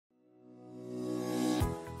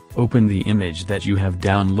Open the image that you have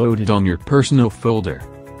downloaded on your personal folder.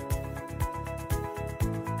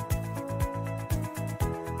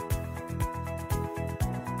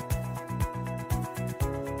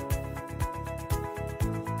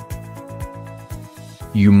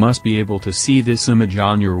 You must be able to see this image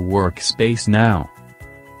on your workspace now.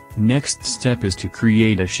 Next step is to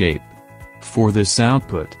create a shape. For this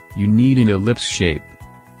output, you need an ellipse shape.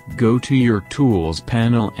 Go to your Tools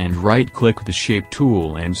panel and right-click the Shape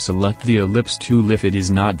tool and select the ellipse tool if it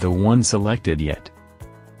is not the one selected yet.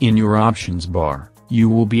 In your options bar, you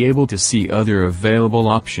will be able to see other available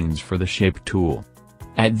options for the Shape tool.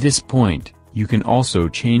 At this point, you can also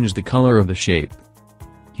change the color of the shape.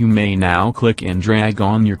 You may now click and drag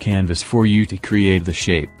on your canvas for you to create the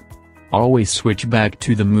shape. Always switch back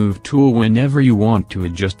to the Move tool whenever you want to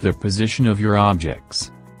adjust the position of your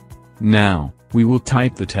objects. Now, we will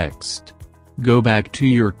type the text. Go back to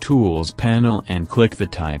your Tools panel and click the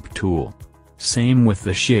Type tool. Same with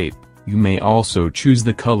the shape, you may also choose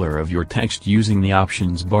the color of your text using the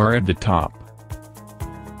options bar at the top.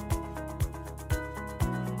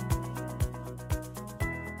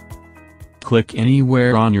 Click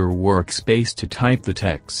anywhere on your workspace to type the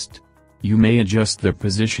text. You may adjust the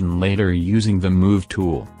position later using the Move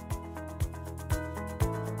tool.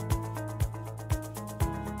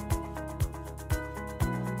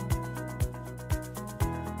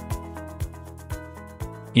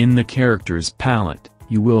 In the Characters palette,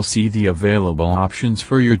 you will see the available options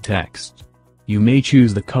for your text. You may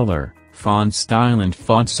choose the color, font style and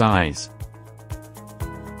font size.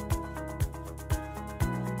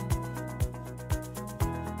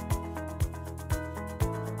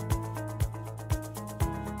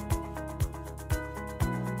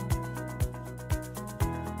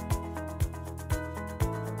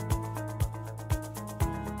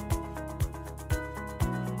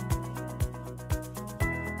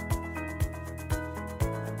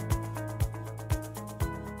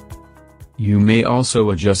 You may also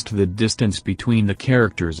adjust the distance between the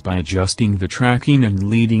characters by adjusting the tracking and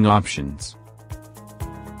leading options.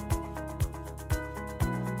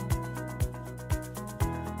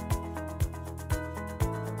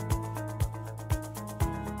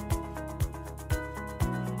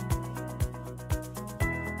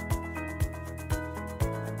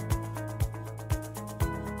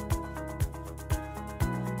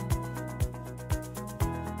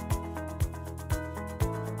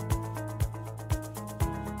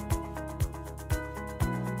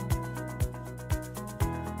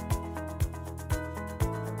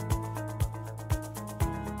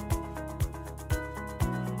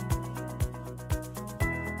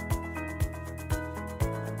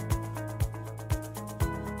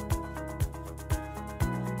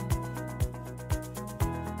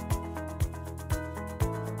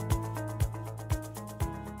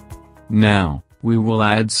 Now, we will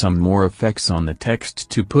add some more effects on the text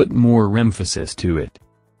to put more emphasis to it.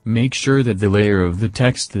 Make sure that the layer of the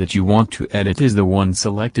text that you want to edit is the one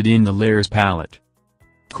selected in the Layers palette.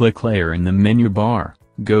 Click Layer in the menu bar,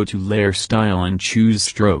 go to Layer Style and choose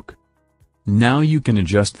Stroke. Now you can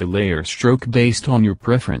adjust the layer stroke based on your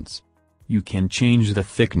preference. You can change the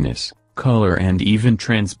thickness, color and even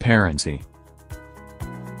transparency.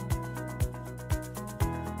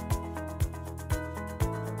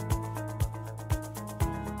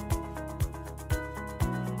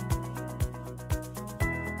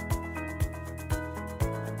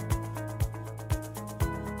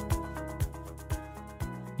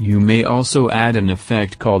 You may also add an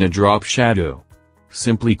effect called a drop shadow.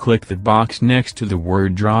 Simply click the box next to the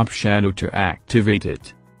word drop shadow to activate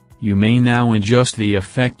it. You may now adjust the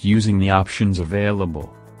effect using the options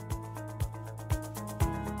available.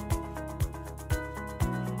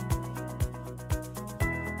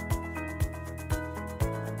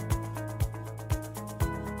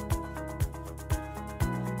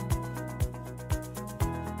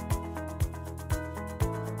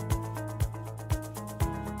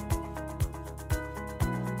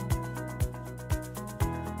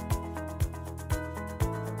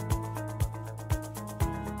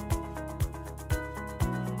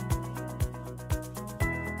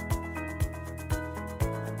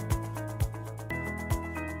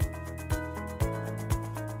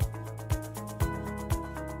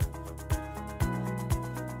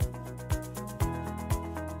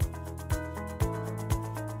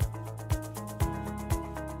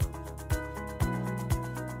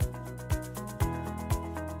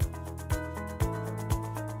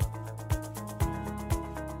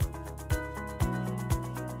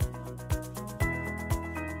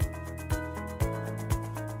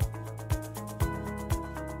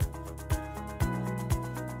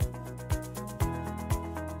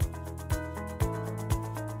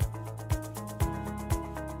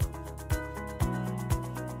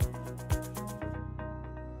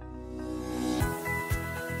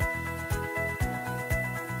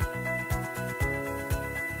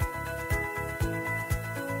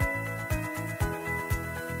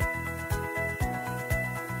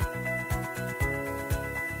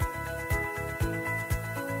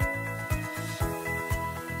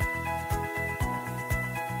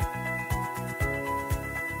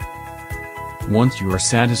 Once you are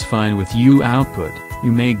satisfied with your output,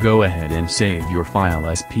 you may go ahead and save your file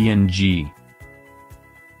as PNG.